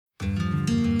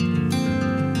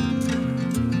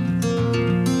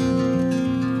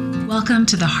Welcome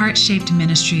to the Heart-Shaped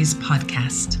Ministries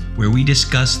podcast, where we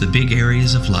discuss the big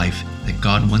areas of life that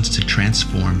God wants to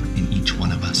transform in each one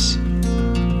of us.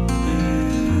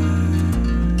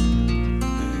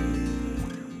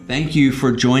 Thank you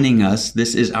for joining us.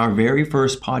 This is our very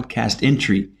first podcast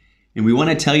entry, and we want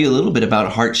to tell you a little bit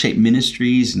about Heart-Shaped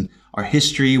Ministries and our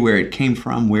history, where it came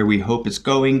from, where we hope it's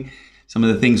going, some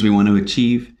of the things we want to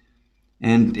achieve.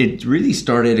 And it really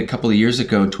started a couple of years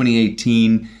ago,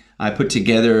 2018. I put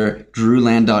together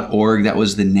drewland.org. That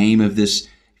was the name of this,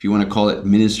 if you want to call it,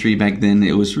 ministry back then.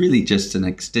 It was really just an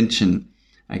extension,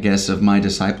 I guess, of my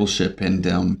discipleship and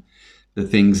the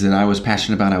things that I was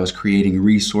passionate about. I was creating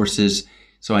resources,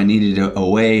 so I needed a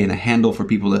way and a handle for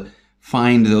people to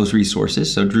find those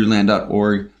resources. So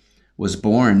drewland.org was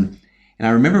born. And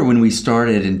I remember when we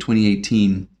started in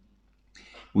 2018,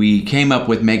 we came up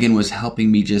with, Megan was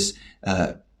helping me just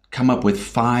come up with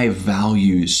 5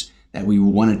 values that we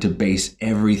wanted to base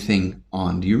everything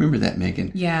on. Do you remember that, Megan?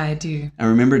 Yeah, I do. I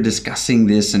remember discussing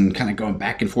this and kind of going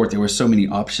back and forth. There were so many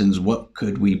options. What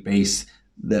could we base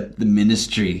the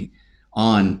ministry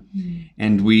on?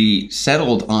 And we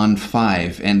settled on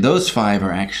 5. And those 5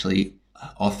 are actually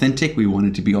authentic. We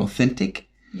wanted to be authentic.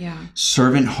 Yeah.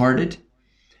 Servant-hearted,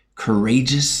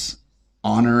 courageous,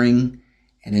 honoring,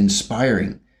 and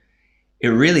inspiring. It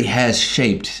really has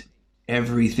shaped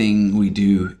everything we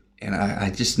do. And I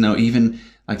just know, even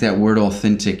like that word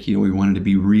authentic, we wanted to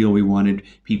be real. We wanted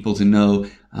people to know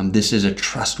this is a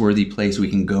trustworthy place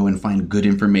we can go and find good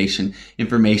information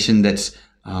that's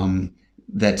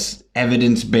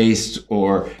evidence-based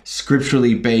or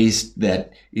scripturally based,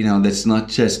 that's not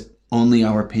just only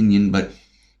our opinion, but,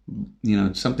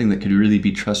 something that could really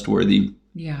be trustworthy.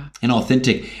 Yeah. And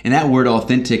authentic. And that word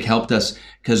authentic helped us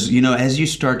because, as you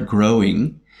start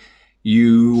growing,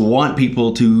 you want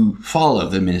people to follow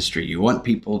the ministry. You want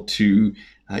people to,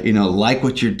 like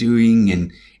what you're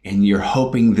doing, and you're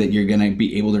hoping that you're going to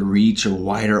be able to reach a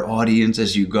wider audience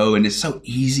as you go. And it's so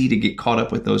easy to get caught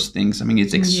up with those things. I mean,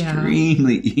 it's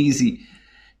extremely easy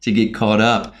to get caught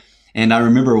up. And I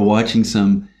remember watching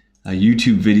some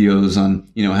YouTube videos on,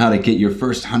 how to get your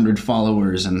first 100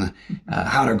 followers and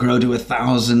how to grow to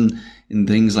 1,000 and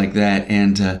things like that.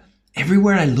 And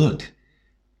everywhere I looked,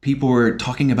 people were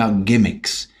talking about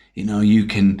gimmicks. You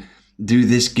can do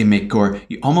this gimmick, or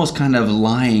you almost kind of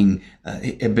lying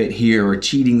a bit here or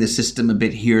cheating the system a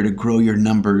bit here to grow your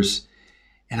numbers.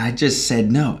 And I just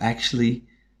said, no, actually,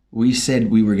 we said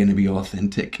we were going to be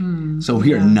authentic. So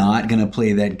we are not going to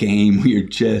play that game. We are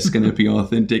just going to be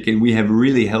authentic. And we have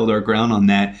really held our ground on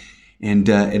that. And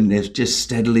have just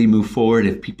steadily moved forward.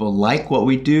 If people like what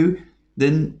we do,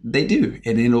 then they do,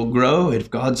 and it'll grow. If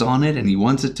God's on it and he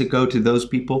wants it to go to those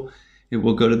people, it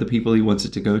will go to the people he wants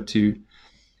it to go to.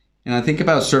 And I think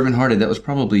about servant-hearted, that was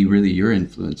probably really your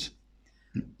influence.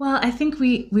 Well, I think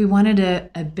we wanted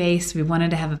a base. We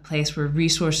wanted to have a place where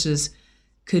resources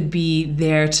could be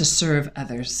there to serve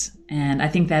others. And I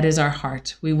think that is our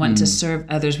heart. We want to serve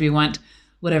others. We want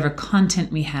whatever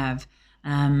content we have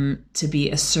to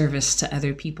be a service to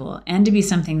other people, and to be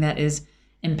something that is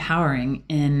empowering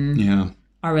in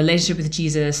our relationship with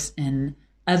Jesus and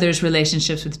others'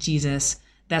 relationships with Jesus.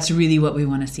 That's really what we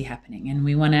want to see happening. And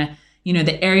we want to,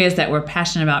 the areas that we're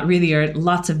passionate about really are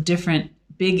lots of different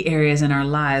big areas in our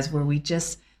lives where we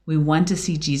want to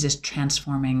see Jesus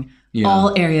transforming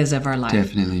all areas of our life.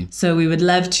 Definitely. So we would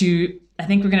love to, I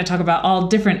think we're going to talk about all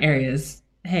different areas.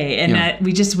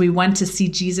 We want to see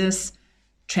Jesus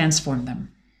transform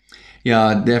them.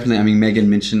 Yeah, definitely. I mean, Megan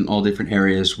mentioned all different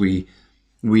areas.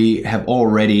 We've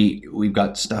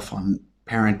got stuff on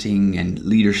parenting and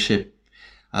leadership.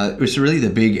 It's really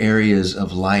the big areas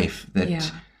of life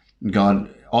that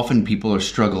often people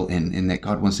struggle in, and that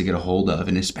God wants to get a hold of,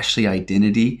 and especially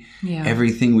identity. Yeah.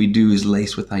 Everything we do is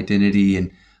laced with identity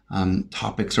and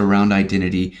topics around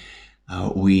identity.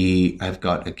 I've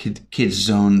got a kids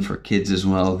zone for kids as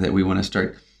well that we want to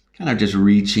start kind of just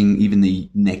reaching even the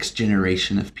next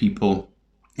generation of people.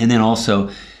 And then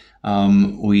also,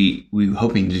 we're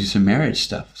hoping to do some marriage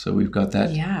stuff. So we've got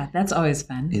that. Yeah, that's always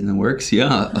fun. In the works.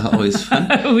 Yeah, always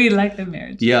fun. We like the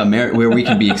marriage. Yeah, where we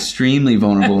can be extremely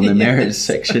vulnerable in the marriage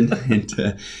section.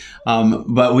 And,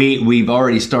 but we've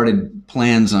already started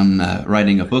plans on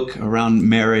writing a book around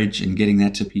marriage and getting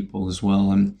that to people as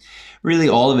well. And really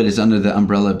all of it is under the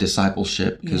umbrella of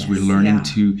discipleship, because we're learning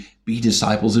to be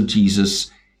disciples of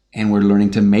Jesus, and we're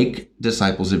learning to make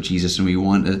disciples of Jesus. And we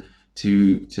want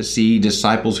to see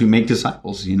disciples who make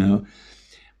disciples,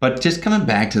 But just coming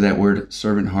back to that word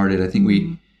servant-hearted, I think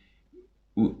we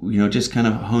just kind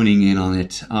of honing in on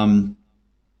it,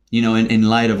 in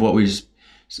light of what we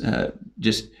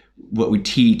just what we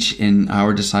teach in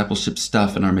our discipleship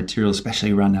stuff and our material,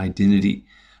 especially around identity.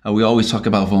 We always talk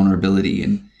about vulnerability,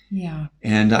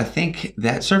 and I think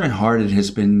that servant-hearted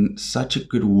has been such a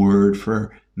good word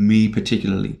for me,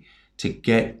 particularly, to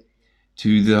get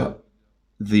to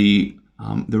the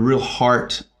real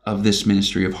heart of this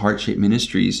ministry, of Heart Shape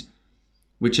Ministries,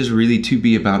 which is really to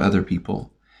be about other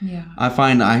people. Yeah. I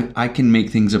find I can make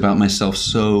things about myself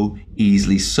so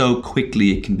easily, so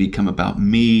quickly. It can become about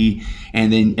me,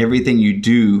 and then everything you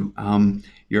do,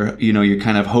 you're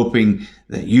kind of hoping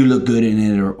that you look good in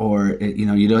it, or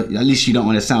you don't. At least you don't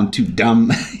want to sound too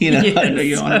dumb. Yes.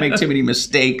 You don't want to make too many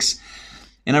mistakes.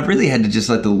 And I've really had to just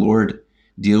let the Lord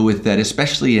deal with that,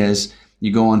 especially as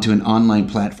you go onto an online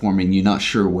platform and you're not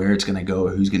sure where it's going to go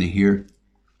or who's going to hear,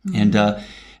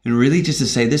 and really just to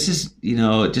say, this is,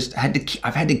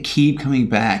 I've had to keep coming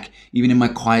back, even in my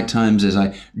quiet times as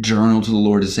I journal to the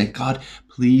Lord, to say, God,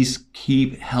 please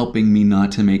keep helping me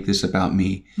not to make this about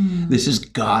me. This has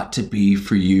got to be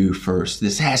for you first.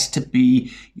 This has to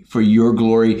be for your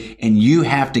glory, and you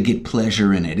have to get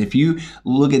pleasure in it. If you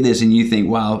look at this and you think,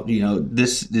 wow,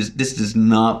 this is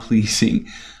not pleasing,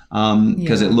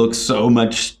 because it looks so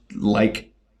much like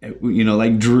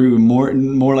Drew,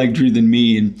 more like Drew than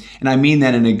me, and I mean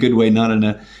that in a good way, not in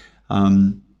a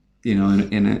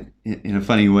in a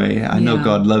funny way. I know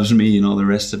God loves me and all the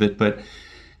rest of it, but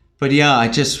yeah, I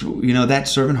just that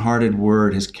servant-hearted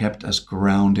word has kept us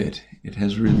grounded. It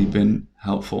has really been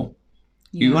helpful.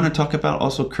 You want to talk about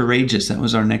also courageous? That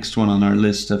was our next one on our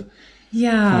list of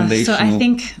foundational so I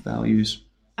think values.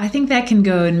 I think that can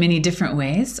go in many different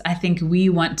ways. I think we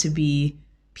want to be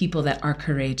people that are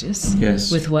courageous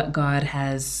with what God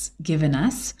has given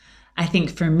us. I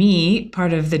think for me,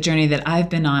 part of the journey that I've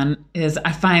been on is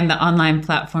I find the online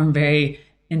platform very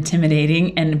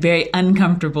intimidating and very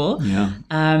uncomfortable.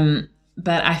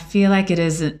 But I feel like it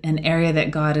is an area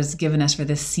that God has given us for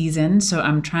this season. So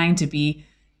I'm trying to be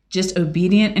just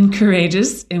obedient and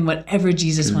courageous in whatever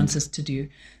Jesus wants us to do.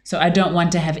 So I don't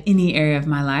want to have any area of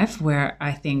my life where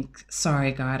I think,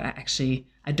 sorry, God,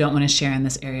 I don't want to share in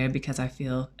this area because I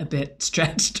feel a bit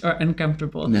stretched or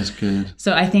uncomfortable. That's good.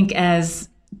 So I think as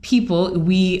people,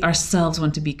 we ourselves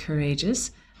want to be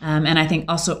courageous. And I think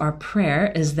also our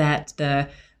prayer is that the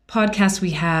podcasts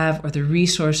we have or the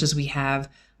resources we have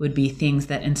would be things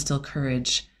that instill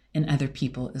courage in other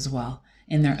people as well,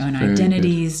 in their own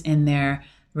identities, in their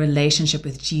relationship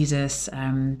with Jesus,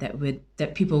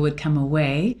 that people would come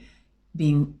away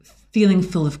feeling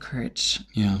full of courage.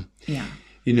 Yeah. Yeah.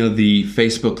 The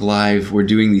Facebook Live, we're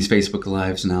doing these Facebook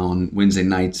Lives now on Wednesday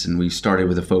nights, and we started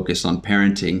with a focus on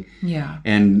parenting. Yeah.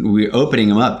 And we're opening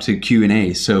them up to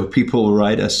Q&A. So people will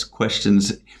write us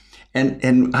questions.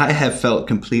 And I have felt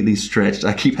completely stretched.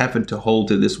 I keep having to hold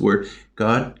to this word.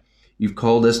 God, you've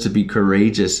called us to be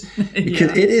courageous.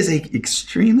 Because it is an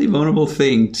extremely vulnerable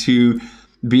thing to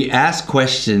be asked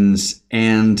questions,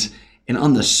 and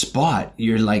on the spot,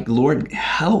 you're like, Lord,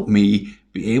 help me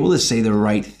be able to say the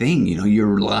right thing.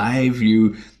 You're live,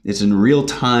 it's in real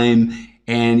time,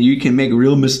 and you can make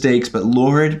real mistakes, but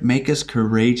Lord, make us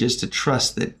courageous to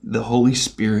trust that the Holy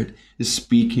Spirit is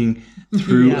speaking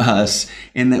through us,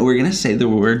 and that we're going to say the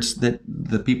words that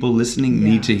the people listening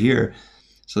need to hear.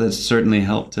 So that's certainly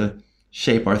helped to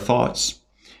shape our thoughts.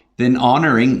 Then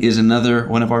honoring is another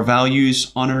one of our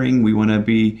values. Honoring, we want to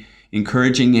be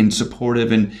encouraging and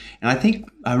supportive, and I think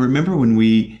I remember when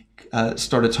we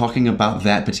started talking about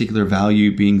that particular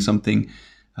value being something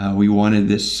we wanted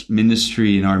this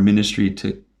ministry and our ministry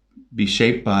to be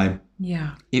shaped by.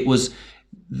 Yeah,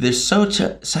 there's such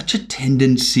a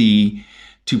tendency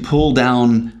to pull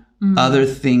down other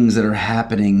things that are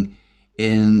happening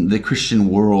in the Christian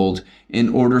world in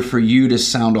order for you to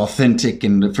sound authentic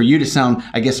and for you to sound,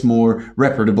 I guess, more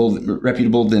reputable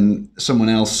than someone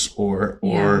else, or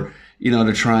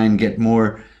to try and get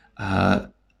more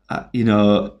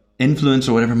influence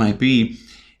or whatever it might be.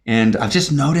 And I've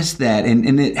just noticed that,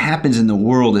 and it happens in the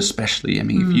world especially. I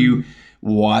mean, if you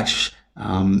watch,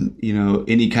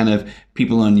 any kind of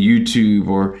people on YouTube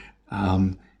or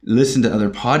listen to other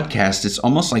podcasts, it's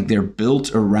almost like they're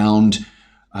built around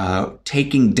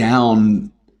taking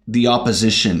down the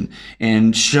opposition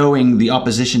and showing the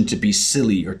opposition to be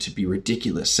silly or to be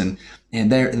ridiculous. And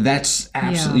that's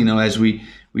absolutely, as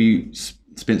we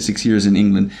spent 6 years in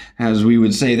England, as we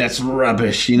would say, that's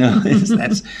rubbish,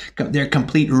 they're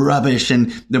complete rubbish.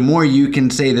 And the more you can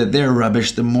say that they're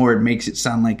rubbish, the more it makes it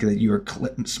sound like that you're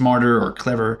smarter or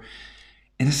clever.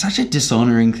 And it's such a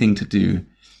dishonoring thing to do.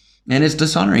 And it's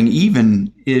dishonoring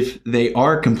even if they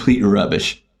are complete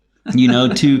rubbish, and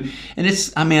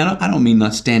it's, I don't mean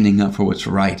not standing up for what's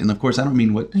right. And of course, I don't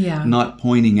mean not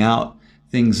pointing out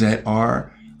things that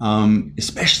are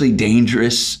especially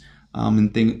dangerous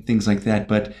and things like that.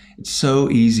 But it's so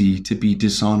easy to be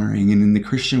dishonoring. And in the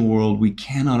Christian world, we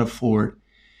cannot afford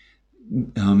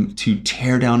to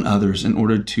tear down others in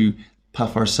order to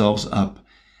puff ourselves up.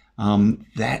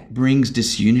 That brings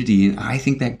disunity. And I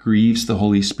think that grieves the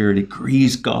Holy Spirit. It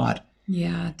grieves God.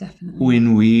 Yeah, definitely.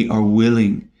 When we are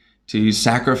willing to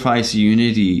sacrifice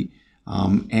unity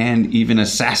and even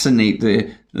assassinate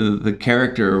the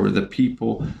character or the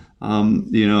people,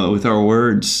 with our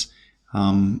words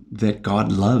that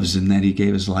God loves and that He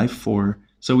gave His life for.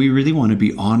 So we really want to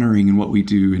be honoring in what we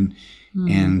do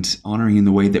and honoring in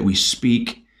the way that we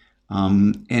speak.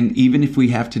 And even if we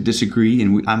have to disagree,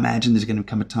 and I imagine there's going to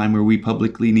come a time where we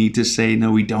publicly need to say,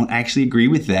 no, we don't actually agree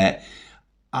with that.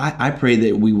 I pray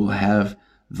that we will have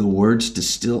the words to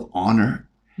still honor,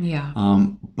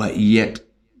 but yet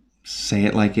say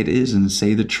it like it is and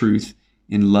say the truth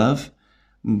in love,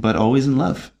 but always in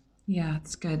love. Yeah,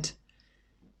 it's good.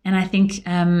 And I think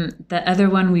the other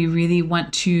one we really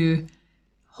want to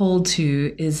hold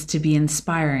to is to be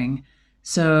inspiring.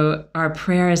 So our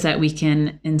prayer is that we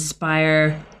can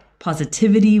inspire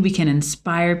positivity, we can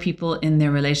inspire people in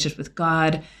their relationship with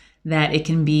God, that it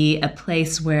can be a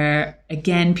place where,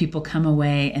 again, people come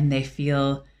away and they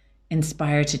feel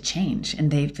inspired to change and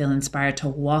they feel inspired to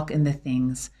walk in the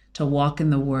things, to walk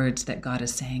in the words that God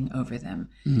is saying over them.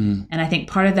 And I think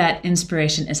part of that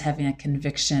inspiration is having a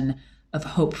conviction of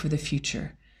hope for the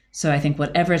future. So I think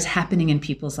whatever is happening in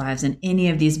people's lives in any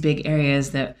of these big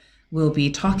areas that we'll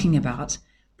be talking about,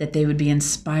 that they would be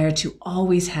inspired to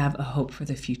always have a hope for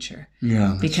the future. Yeah,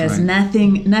 that's because right.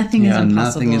 nothing is impossible.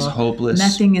 Nothing is hopeless.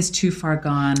 Nothing is too far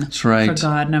gone That's right. for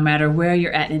God. No matter where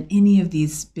you're at in any of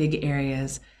these big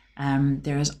areas,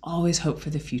 there is always hope for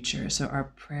the future. So our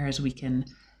prayers, we can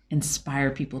inspire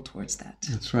people towards that.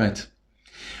 That's right.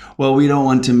 Well, we don't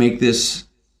want to make this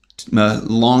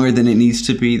longer than it needs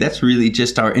to be. That's really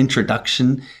just our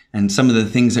introduction and some of the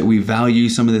things that we value,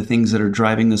 some of the things that are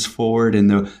driving us forward,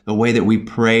 and the way that we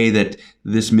pray that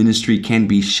this ministry can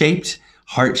be shaped,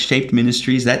 heart-shaped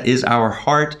ministries. That is our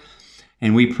heart.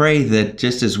 And we pray that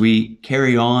just as we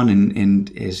carry on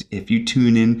and as if you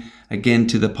tune in again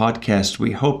to the podcast,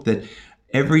 we hope that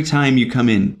every time you come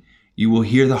in, you will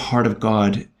hear the heart of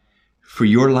God for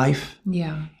your life.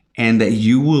 Yeah. And that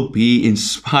you will be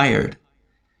inspired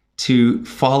to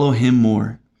follow Him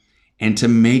more and to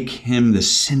make Him the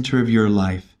center of your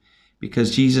life,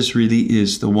 because Jesus really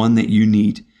is the one that you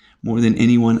need more than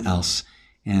anyone else.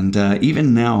 And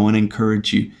even now, I want to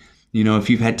encourage you, if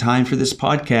you've had time for this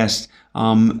podcast,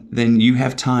 then you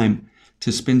have time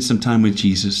to spend some time with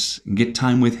Jesus and get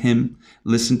time with Him,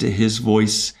 listen to His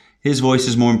voice. His voice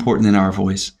is more important than our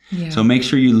voice. Yeah. So make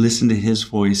sure you listen to His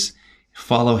voice,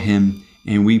 follow Him,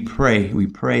 and we pray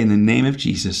in the name of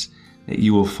Jesus that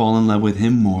you will fall in love with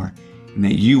Him more, and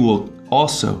that you will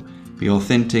also be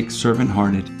authentic,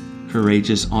 servant-hearted,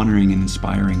 courageous, honoring, and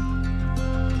inspiring.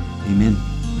 Amen.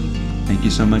 Thank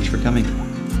you so much for coming.